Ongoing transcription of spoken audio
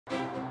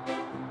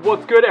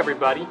What's good,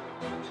 everybody?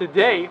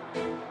 Today,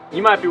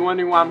 you might be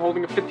wondering why I'm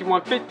holding a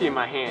 5150 in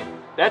my hand.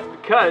 That's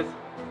because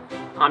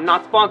I'm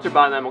not sponsored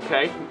by them,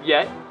 okay,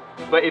 yet,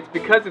 but it's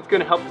because it's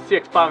going to help the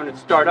CX500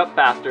 start up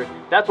faster.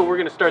 That's what we're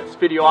going to start this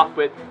video off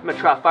with. I'm going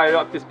to try to fire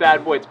up this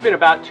bad boy. It's been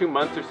about 2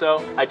 months or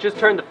so. I just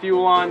turned the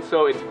fuel on,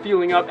 so it's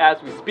fueling up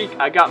as we speak.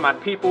 I got my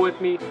people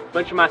with me, a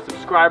bunch of my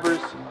subscribers.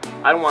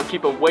 I don't want to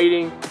keep them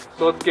waiting,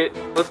 so let's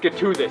get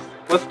to this.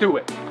 Let's do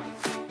it.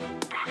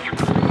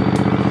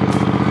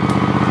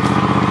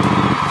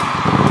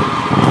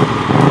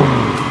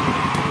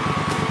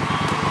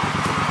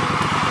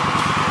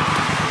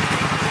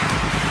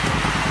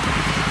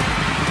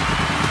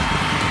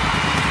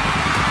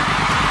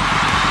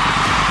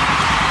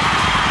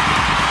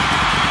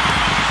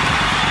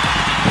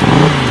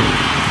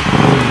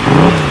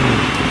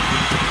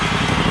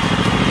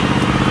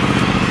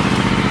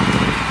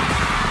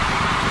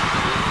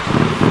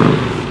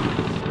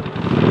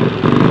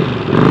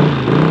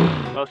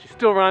 Well, she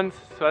still runs,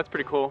 so that's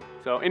pretty cool.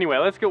 So anyway,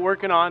 let's get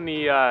working on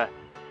the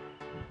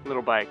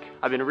little bike.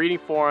 I've been reading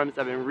forums,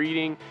 I've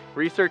been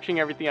researching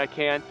everything I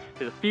can.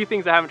 There's a few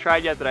things I haven't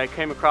tried yet that I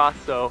came across,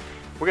 so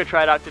we're gonna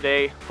try it out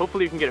today.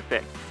 Hopefully we can get it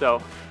fixed. So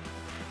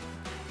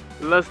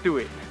let's do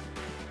it.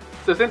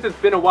 So since it's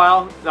been a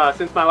while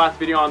since my last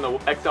video on the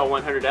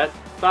XL100S,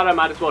 thought I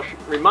might as well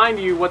remind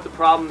you what the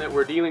problem that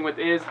we're dealing with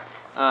is.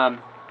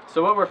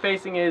 So what we're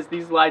facing is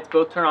these lights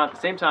both turn on at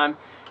the same time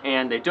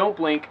and they don't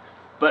blink.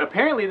 But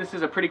apparently this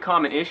is a pretty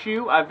common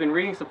issue. I've been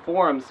reading some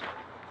forums.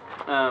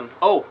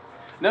 Oh,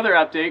 another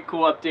update,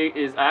 cool update,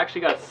 is I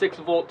actually got a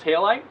 6-volt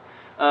taillight.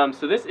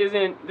 So this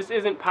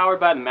isn't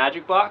powered by the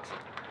Magic Box,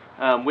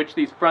 which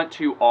these front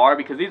two are,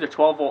 because these are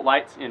 12-volt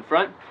lights in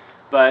front.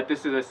 But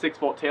this is a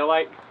 6-volt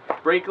taillight.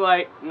 Brake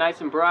light,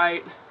 nice and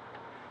bright.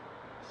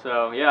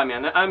 So yeah,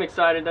 man, I'm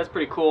excited. That's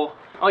pretty cool.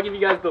 I'll give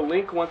you guys the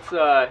link once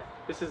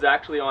this is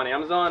actually on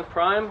Amazon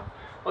Prime.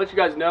 I'll let you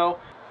guys know.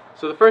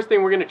 So the first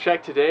thing we're going to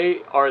check today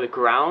are the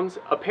grounds.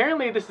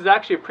 Apparently this is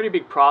actually a pretty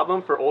big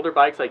problem for older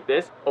bikes like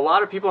this. A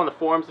lot of people on the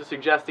forums are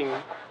suggesting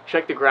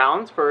check the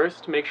grounds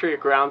first, make sure your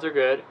grounds are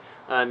good,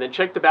 and then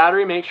check the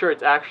battery, make sure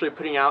it's actually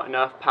putting out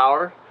enough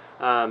power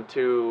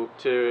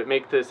to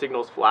make the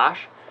signals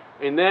flash.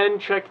 And then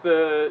check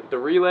the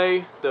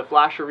relay, the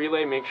flasher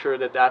relay, make sure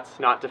that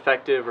that's not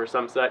defective or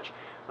some such.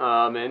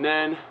 And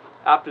then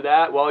after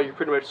that, well, you're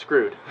pretty much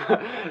screwed.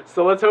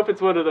 So let's hope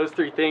it's one of those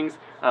 3 things.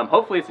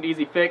 Hopefully it's an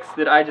easy fix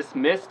that I just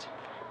missed,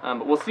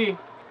 but we'll see.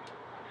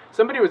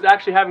 Somebody was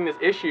actually having this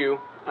issue,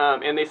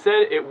 and they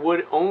said it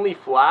would only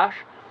flash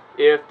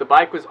if the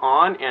bike was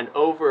on and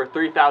over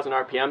 3,000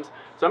 RPMs.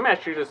 So I'm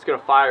actually just going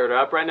to fire it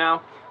up right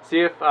now, see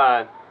if,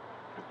 I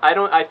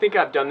think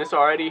I've done this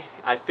already.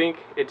 I think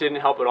it didn't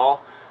help at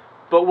all,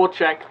 but we'll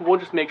check. We'll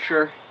just make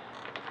sure.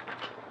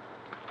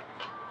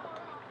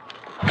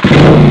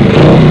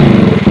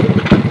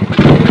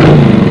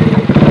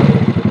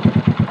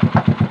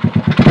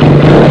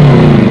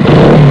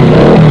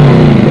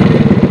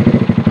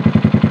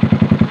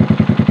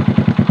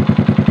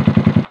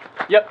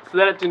 Yep, so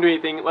that didn't do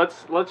anything.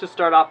 Let's just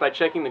start off by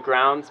checking the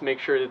grounds, make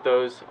sure that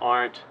those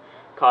aren't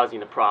causing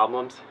the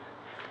problems.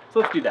 So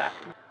let's do that.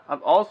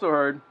 I've also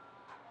heard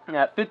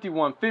that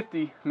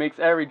 5150 makes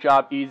every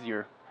job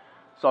easier.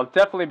 So I'll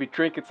definitely be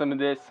drinking some of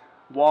this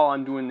while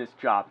I'm doing this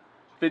job.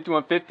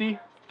 5150,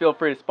 feel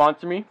free to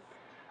sponsor me.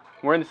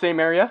 We're in the same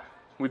area.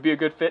 We'd be a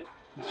good fit.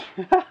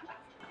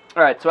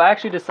 Alright, so I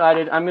actually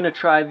decided I'm going to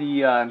try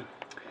the,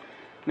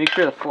 make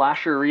sure the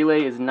flasher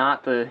relay is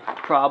not the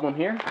problem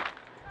here.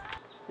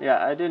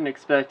 Yeah, I didn't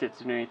expect it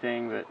to do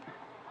anything, but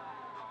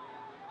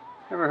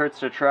never hurts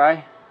to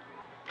try.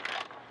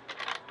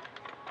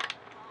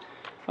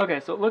 Okay,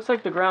 so it looks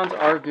like the grounds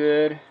are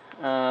good,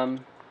 so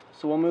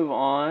we'll move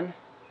on.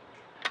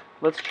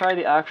 Let's try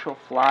the actual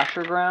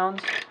flasher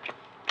grounds,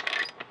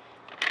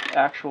 the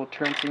actual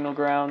turn signal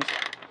grounds,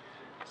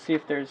 see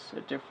if there's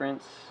a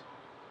difference.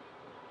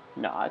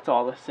 No, it's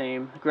all the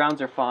same. The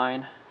grounds are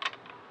fine.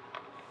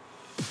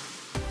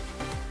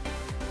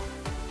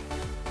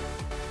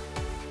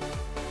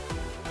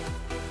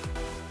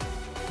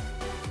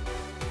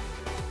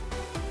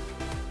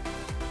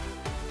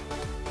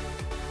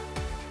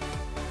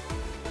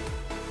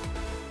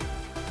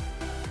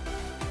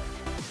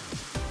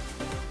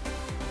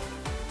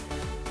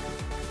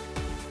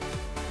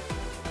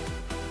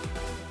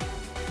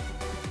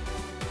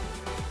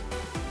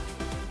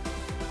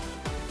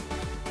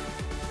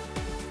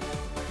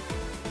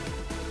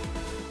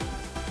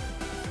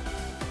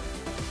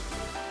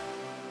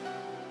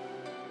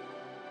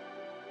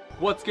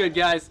 What's good,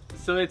 guys?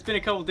 So it's been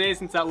a couple days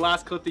since that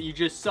last clip that you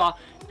just saw,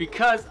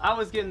 because I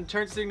was getting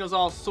turn signals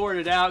all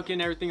sorted out,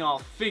 getting everything all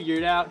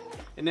figured out,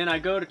 and then I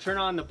go to turn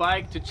on the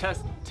bike to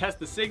test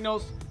the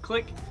signals,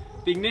 click,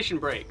 the ignition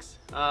breaks.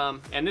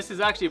 And this is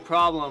actually a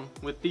problem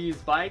with these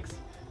bikes,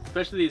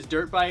 especially these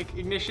dirt bike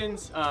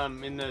ignitions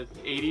in the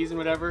 80s and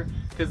whatever,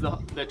 because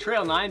the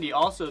Trail 90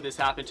 also this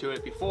happened to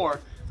it before.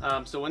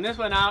 So when this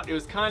went out, it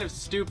was kind of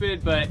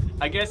stupid, but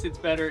I guess it's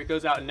better it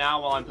goes out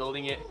now while I'm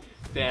building it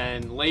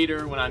than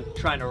later when I'm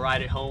trying to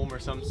ride it home or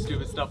some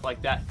stupid stuff like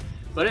that.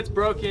 but it's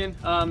broken.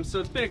 So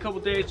it's been a couple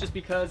days just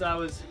because I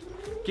was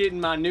getting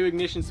my new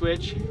ignition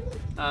switch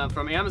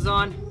from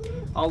Amazon.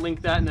 I'll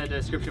link that in the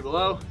description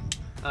below.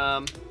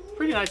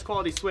 Pretty nice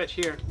quality switch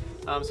here.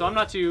 So I'm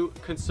not too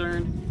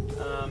concerned.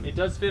 It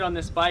does fit on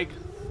this bike,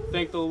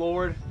 thank the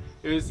Lord.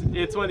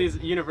 It's one of these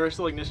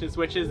universal ignition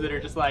switches that are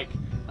just like,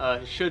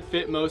 should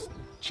fit most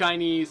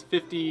Chinese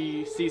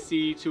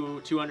 50cc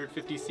to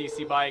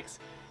 250cc bikes.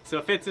 So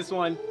it fits this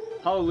one,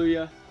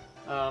 hallelujah.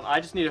 I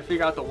just need to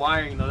figure out the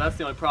wiring though, that's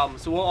the only problem.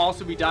 So we'll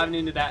also be diving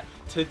into that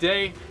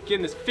today,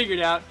 getting this figured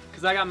out,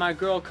 because I got my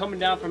girl coming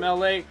down from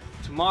LA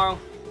tomorrow,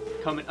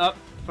 coming up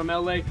from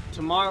LA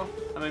tomorrow.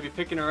 I'm gonna be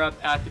picking her up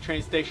at the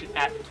train station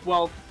at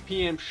 12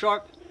 p.m.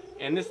 sharp,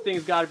 and this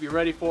thing's gotta be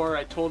ready for her.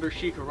 I told her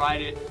she could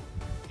ride it,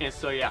 and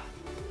so yeah,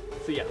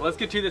 let's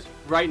get to this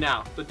right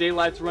now. The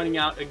daylight's running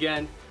out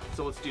again,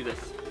 so let's do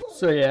this.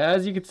 So yeah,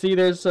 as you can see,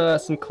 there's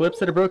some clips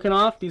that are broken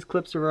off. These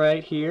clips are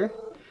right here.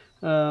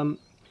 And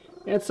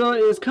so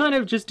it's kind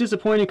of just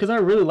disappointing because I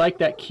really like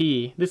that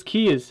key. This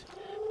key is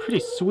pretty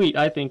sweet,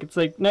 I think. It's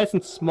like nice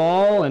and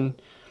small, and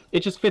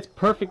it just fits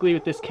perfectly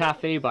with this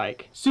cafe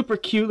bike. Super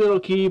cute little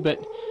key,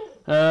 but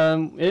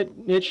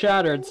it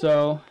shattered.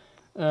 So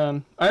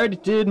I already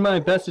did my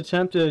best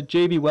attempt to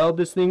JB weld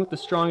this thing with the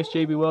strongest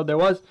JB weld there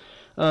was.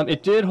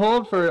 It did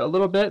hold for a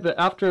little bit, but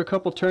after a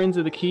couple turns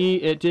of the key,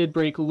 it did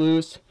break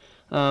loose.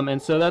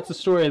 And so that's the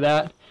story of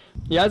that.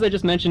 Yeah, as I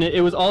just mentioned,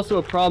 it was also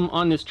a problem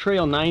on this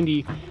Trail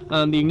 90.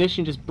 The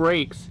ignition just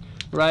breaks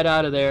right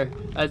out of there,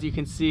 as you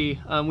can see.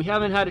 We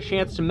haven't had a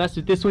chance to mess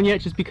with this one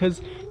yet just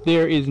because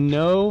there is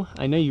no,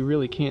 I know you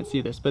really can't see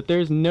this, but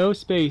there's no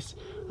space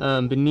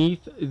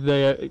beneath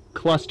the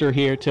cluster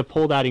here to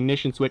pull that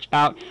ignition switch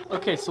out.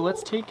 Okay, so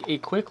let's take a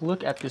quick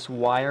look at this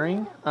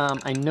wiring.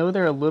 I know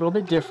they're a little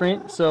bit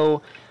different,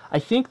 so I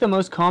think the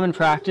most common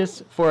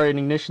practice for an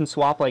ignition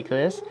swap like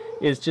this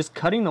is just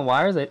cutting the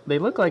wires. They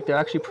look like they're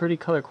actually pretty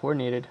color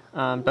coordinated,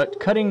 but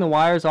cutting the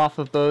wires off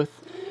of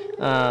both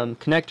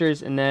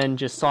connectors and then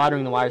just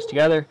soldering the wires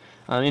together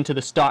into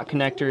the stock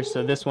connectors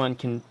so this one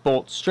can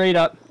bolt straight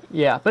up.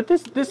 Yeah, but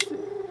this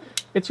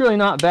it's really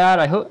not bad.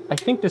 I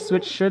think the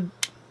switch should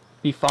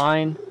be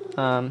fine,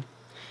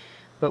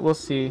 but we'll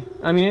see.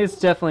 I mean, it's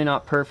definitely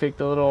not perfect.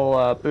 The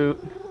little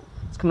boot,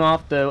 it's coming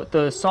off.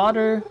 The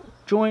solder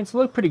joints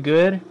look pretty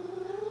good,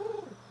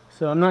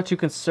 so I'm not too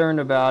concerned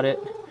about it.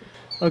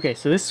 Okay,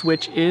 so this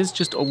switch is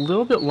just a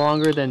little bit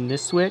longer than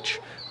this switch,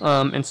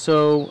 and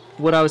so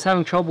what I was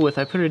having trouble with,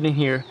 I put it in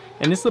here,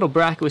 and this little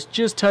bracket was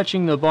just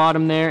touching the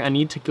bottom there. I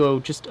need to go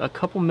just a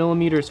couple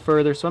millimeters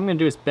further, so what I'm going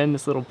to do is bend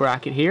this little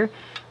bracket here,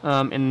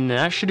 and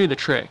that should do the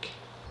trick.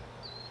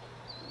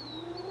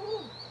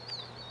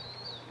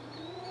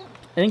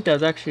 I think that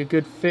was actually a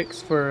good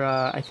fix for,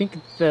 I think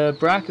the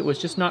bracket was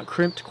just not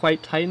crimped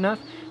quite tight enough.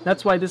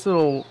 That's why this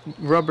little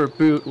rubber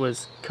boot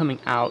was coming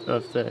out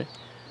of the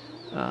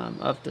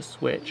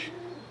switch.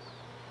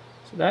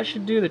 So that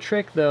should do the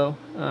trick though.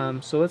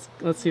 So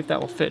let's see if that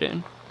will fit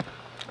in.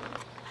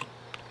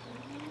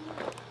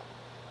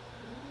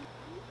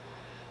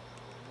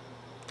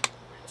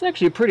 It's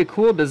actually a pretty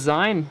cool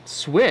design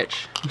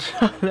switch.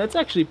 That's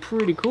actually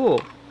pretty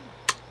cool.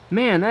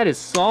 Man, that is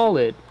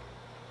solid.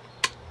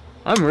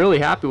 I'm really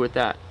happy with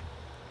that.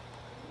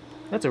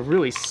 That's a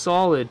really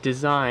solid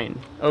design.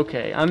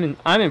 Okay,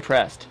 I'm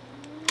impressed.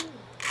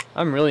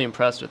 I'm really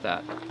impressed with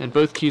that. And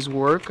both keys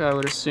work, I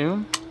would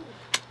assume.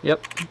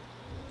 Yep.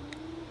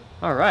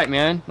 Alright,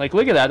 man. Like,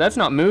 look at that. That's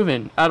not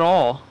moving at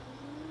all.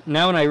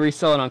 Now when I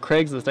resell it on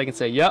Craigslist, I can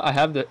say, yeah, I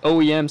have the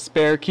OEM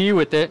spare key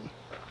with it.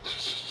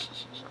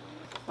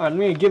 Alright, I'm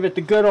going to give it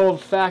the good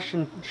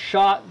old-fashioned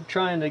shot,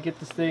 trying to get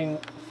this thing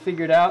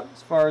figured out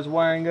as far as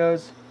wiring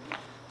goes.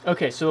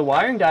 Okay, so the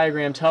wiring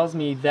diagram tells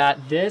me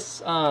that this,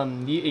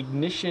 the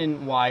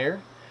ignition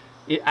wire,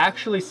 it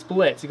actually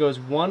splits. It goes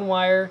one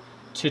wire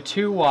to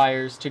two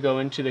wires to go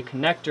into the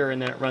connector, and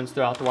then it runs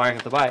throughout the wiring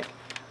of the bike.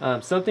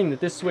 Something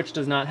that this switch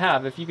does not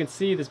have. If you can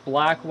see this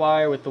black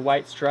wire with the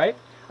white stripe,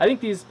 I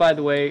think these, by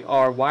the way,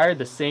 are wired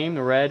the same.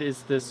 The red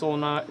is the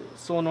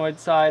solenoid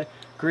side,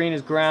 green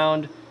is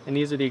ground, and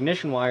these are the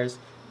ignition wires.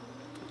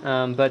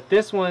 But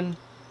this one,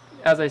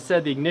 as I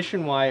said, the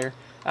ignition wire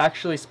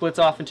actually splits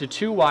off into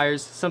two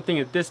wires, something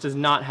that this does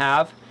not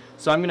have.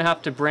 So I'm going to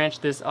have to branch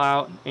this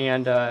out,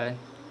 and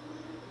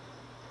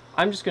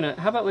I'm just going to,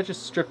 how about let's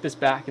just strip this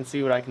back and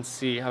see what I can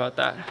see. How about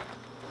that?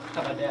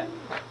 How about that?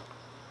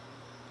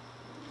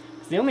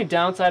 The only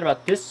downside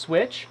about this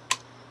switch,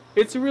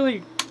 it's a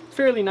really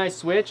fairly nice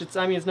switch.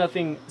 I mean, it's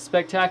nothing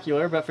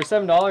spectacular, but for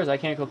 $7 I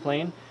can't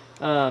complain.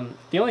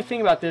 The only thing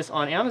about this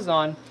on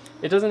Amazon,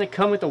 it doesn't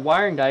come with a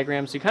wiring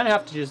diagram, so you kind of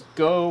have to just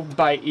go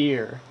by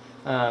ear.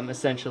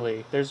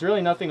 Essentially, there's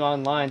really nothing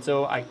online,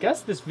 so I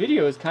guess this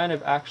video is kind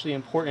of actually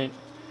important,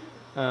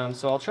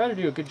 so I'll try to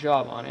do a good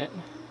job on it.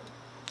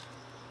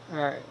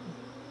 Alright,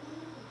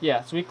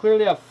 yeah, so we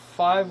clearly have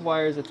 5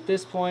 wires at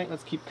this point.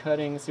 Let's keep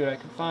cutting, see what I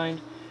can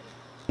find.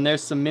 And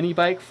there's some mini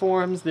bike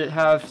forums that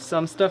have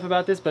some stuff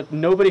about this, but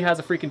nobody has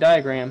a freaking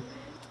diagram.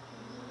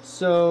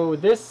 So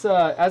this,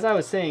 as I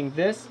was saying,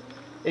 this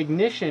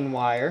ignition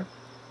wire,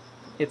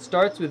 it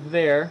starts with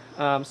there,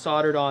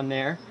 soldered on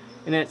there,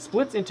 and then it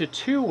splits into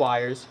 2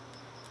 wires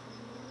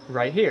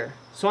right here.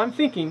 So I'm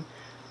thinking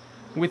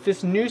with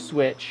this new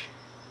switch,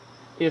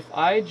 if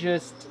I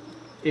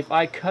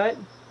cut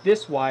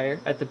this wire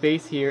at the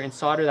base here and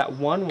solder that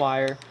 1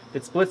 wire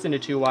that splits into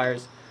 2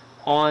 wires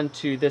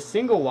onto this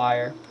single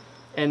wire,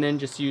 and then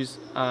just use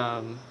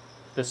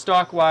the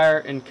stock wire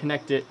and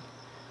connect it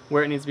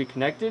where it needs to be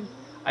connected,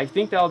 I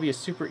think that'll be a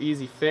super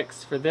easy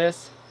fix for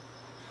this.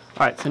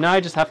 Alright, so now I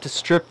just have to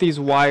strip these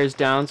wires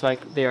down so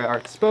they are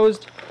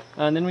exposed,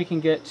 and then we can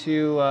get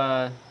to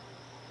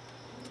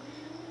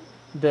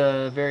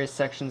the various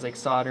sections like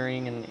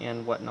soldering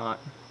and whatnot.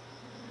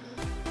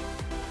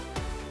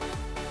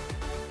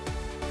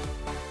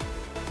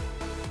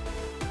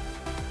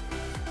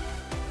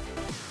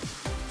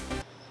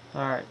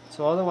 Alright,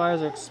 so all the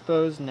wires are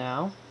exposed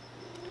now.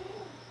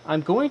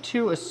 I'm going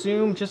to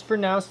assume, just for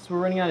now since we're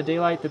running out of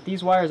daylight, that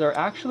these wires are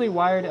actually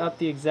wired up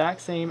the exact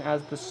same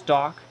as the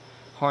stock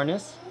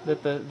harness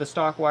that the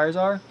stock wires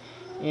are,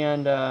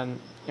 and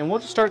we'll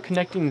just start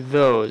connecting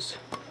those.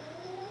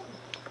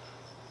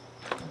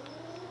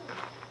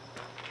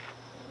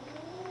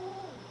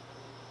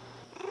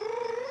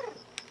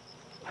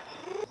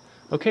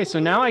 Okay, so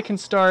now I can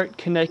start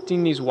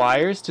connecting these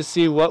wires to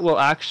see what will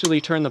actually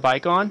turn the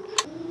bike on.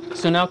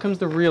 So now comes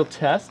the real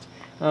test.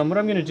 What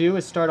I'm going to do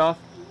is start off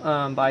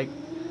by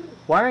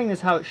wiring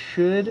this how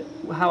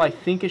I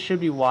think it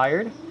should be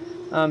wired,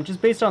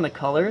 just based on the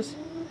colors.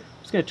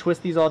 I'm just going to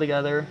twist these all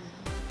together.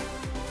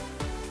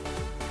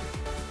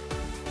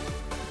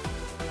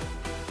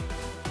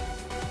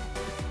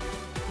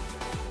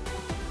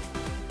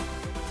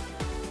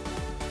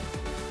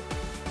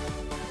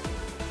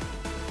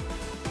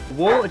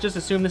 We'll just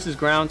assume this is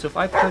ground, so if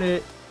I put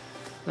it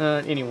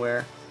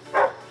anywhere,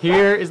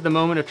 here is the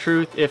moment of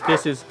truth if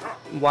this is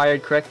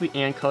wired correctly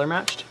and color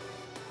matched.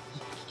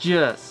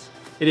 Yes,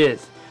 it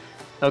is.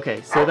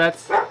 Okay, so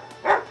that's,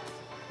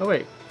 oh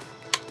wait.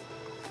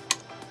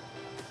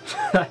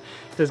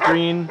 Does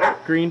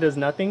green does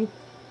nothing?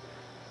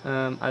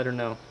 I don't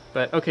know.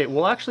 But okay,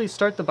 we'll actually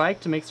start the bike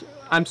to make,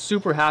 I'm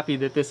super happy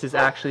that this is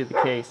actually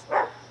the case.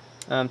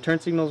 Turn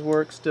signals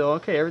work still,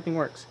 okay, everything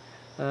works.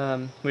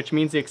 Which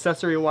means the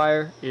accessory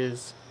wire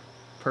is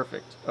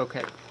perfect.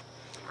 Okay.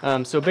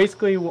 So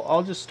basically,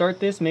 I'll just start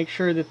this, make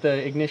sure that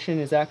the ignition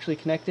is actually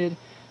connected,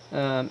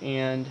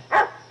 and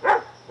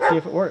see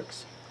if it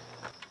works.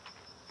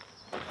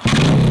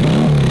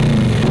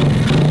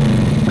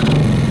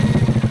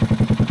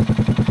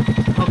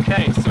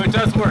 Okay, so it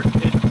does work.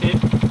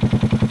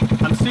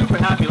 I'm super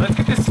happy. Let's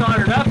get this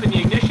soldered up, and the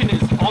ignition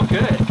is all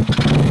good.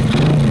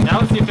 Now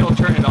let's see if it'll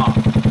turn it off.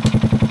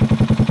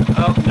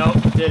 Oh, no,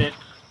 it didn't.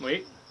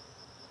 Wait.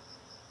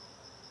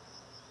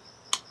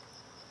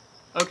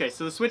 Okay,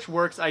 so the switch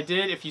works.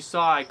 If you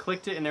saw, I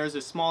clicked it and there was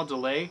a small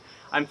delay.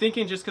 I'm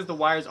thinking just because the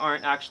wires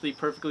aren't actually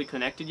perfectly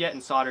connected yet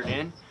and soldered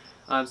in.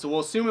 So we'll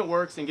assume it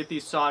works and get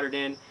these soldered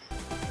in.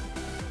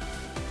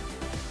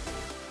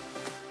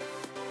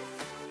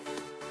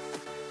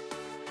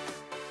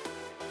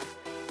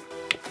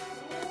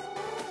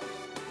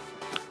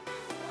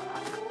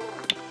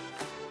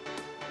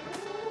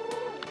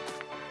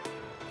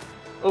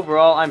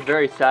 Overall, I'm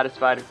very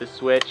satisfied with this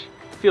switch.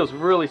 It feels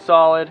really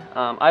solid.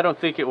 I don't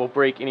think it will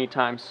break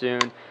anytime soon.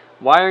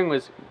 Wiring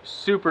was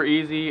super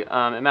easy.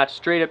 It matched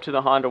straight up to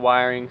the Honda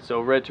wiring,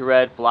 so red to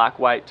red, black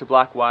white to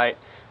black white,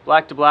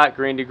 black to black,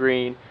 green to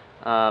green.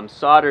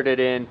 Soldered it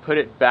in, put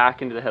it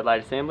back into the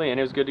headlight assembly, and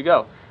it was good to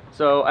go.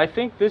 So I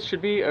think this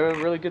should be a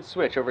really good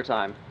switch over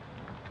time.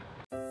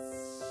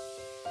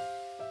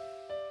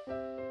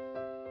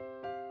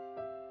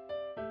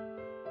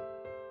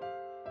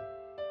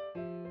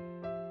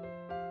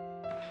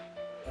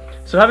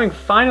 So having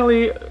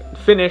finally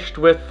finished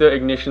with the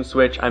ignition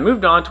switch, I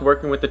moved on to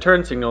working with the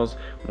turn signals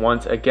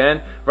once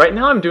again. Right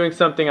now I'm doing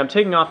something, I'm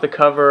taking off the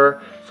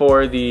cover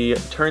for the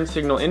turn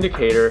signal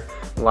indicator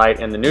light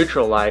and the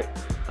neutral light.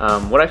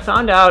 What I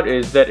found out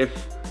is that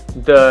if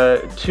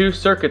the two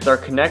circuits are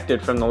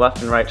connected from the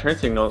left and right turn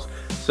signals,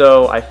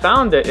 so I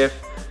found that if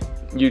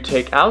you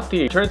take out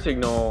the turn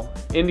signal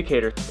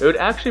indicator, it would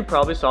actually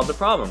probably solve the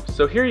problem.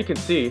 So here you can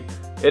see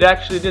it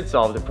actually did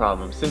solve the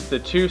problem, since the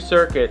two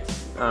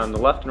circuits, the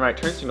left and right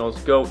turn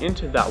signals, go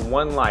into that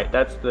one light.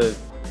 That's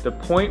the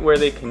point where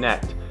they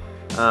connect.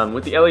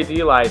 With the LED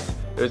lights,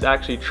 it was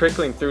actually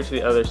trickling through to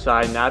the other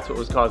side, and that's what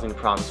was causing the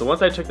problem. So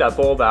once I took that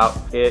bulb out,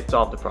 it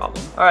solved the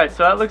problem. Alright,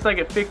 so that looks like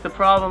it fixed the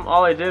problem.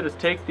 All I did was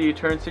take the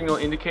turn signal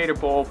indicator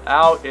bulb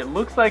out. It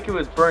looks like it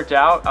was burnt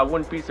out. I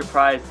wouldn't be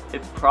surprised.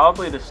 It's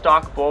probably the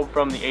stock bulb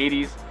from the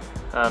 80s.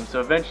 So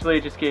eventually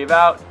it just gave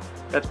out.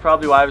 That's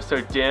probably why it was so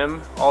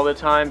dim all the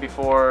time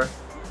before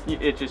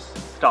it just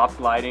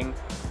stopped lighting.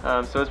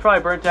 So it's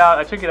probably burnt out.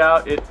 I took it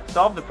out. It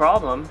solved the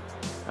problem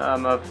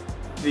of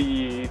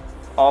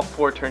all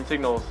four turn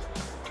signals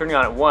turning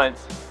on at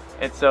once.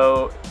 And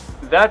so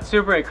that's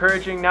super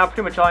encouraging. Now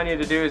pretty much all I need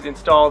to do is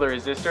install the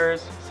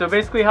resistors. So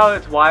basically how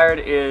it's wired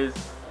is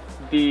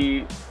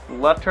the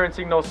left turn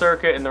signal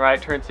circuit and the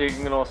right turn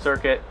signal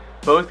circuit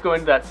both go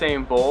into that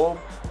same bulb.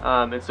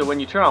 And so when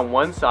you turn on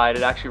one side,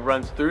 it actually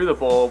runs through the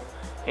bulb.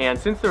 And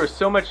since there was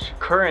so much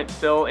current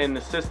still in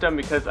the system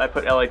because I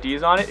put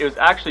LEDs on it, it was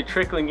actually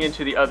trickling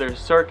into the other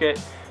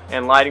circuit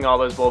and lighting all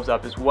those bulbs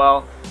up as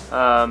well.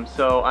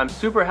 So I'm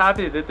super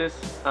happy that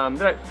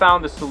that I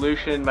found the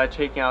solution by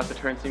taking out the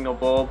turn signal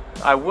bulb.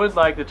 I would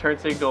like the turn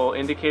signal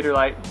indicator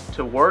light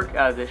to work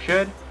as it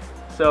should.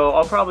 So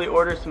I'll probably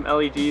order some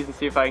LEDs and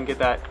see if I can get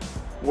that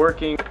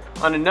working.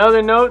 On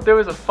another note, there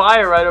was a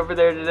fire right over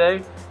there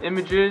today.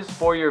 Images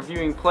for your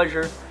viewing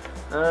pleasure.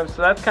 So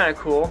that's kind of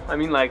cool. I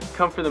mean, like,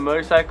 come for the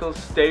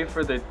motorcycles, stay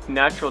for the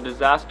natural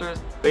disasters.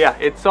 But yeah,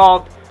 it's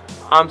solved.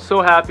 I'm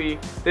so happy.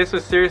 This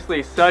was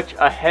seriously such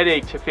a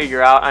headache to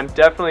figure out. I'm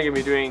definitely gonna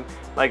be doing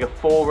like a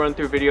full run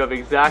through video of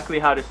exactly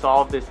how to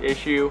solve this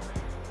issue,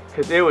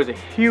 because it was a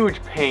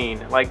huge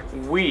pain, like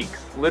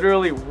weeks,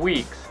 literally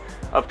weeks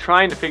of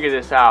trying to figure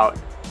this out,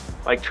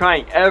 like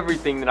trying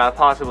everything that I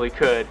possibly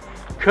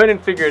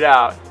couldn't figure it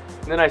out.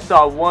 And then I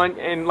saw one,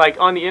 and like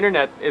on the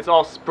internet, it's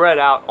all spread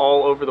out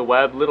all over the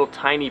web, little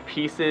tiny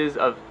pieces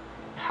of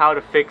how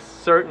to fix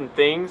certain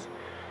things.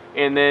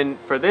 And then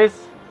for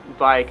this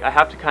bike, I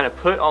have to kind of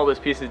put all those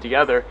pieces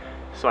together.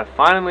 So I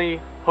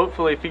finally,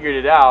 hopefully, figured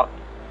it out.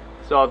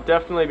 So I'll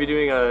definitely be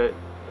doing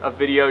a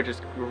video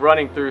just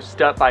running through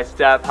step by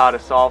step how to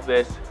solve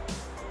this,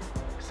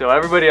 so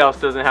everybody else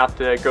doesn't have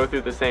to go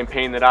through the same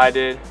pain that I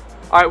did.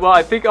 Alright, well,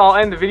 I think I'll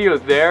end the video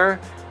there.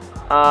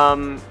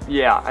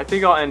 Yeah, I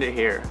think I'll end it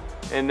here,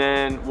 and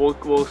then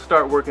we'll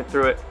start working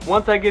through it.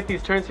 Once I get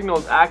these turn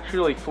signals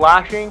actually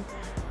flashing,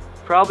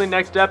 probably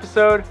next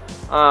episode,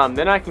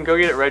 then I can go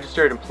get it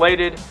registered and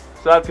plated.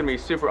 So that's gonna be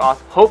super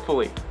awesome.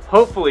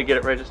 Hopefully get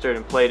it registered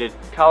and plated.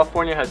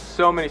 California has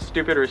so many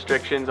stupid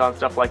restrictions on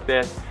stuff like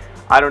this.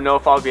 I don't know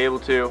if I'll be able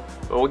to,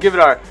 but we'll give it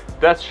our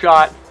best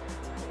shot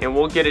and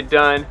we'll get it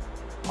done.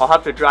 I'll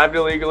have to drive it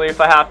illegally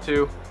if I have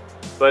to,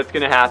 but it's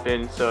gonna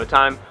happen. So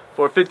time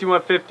for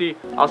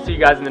 5150. I'll see you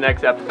guys in the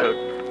next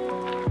episode.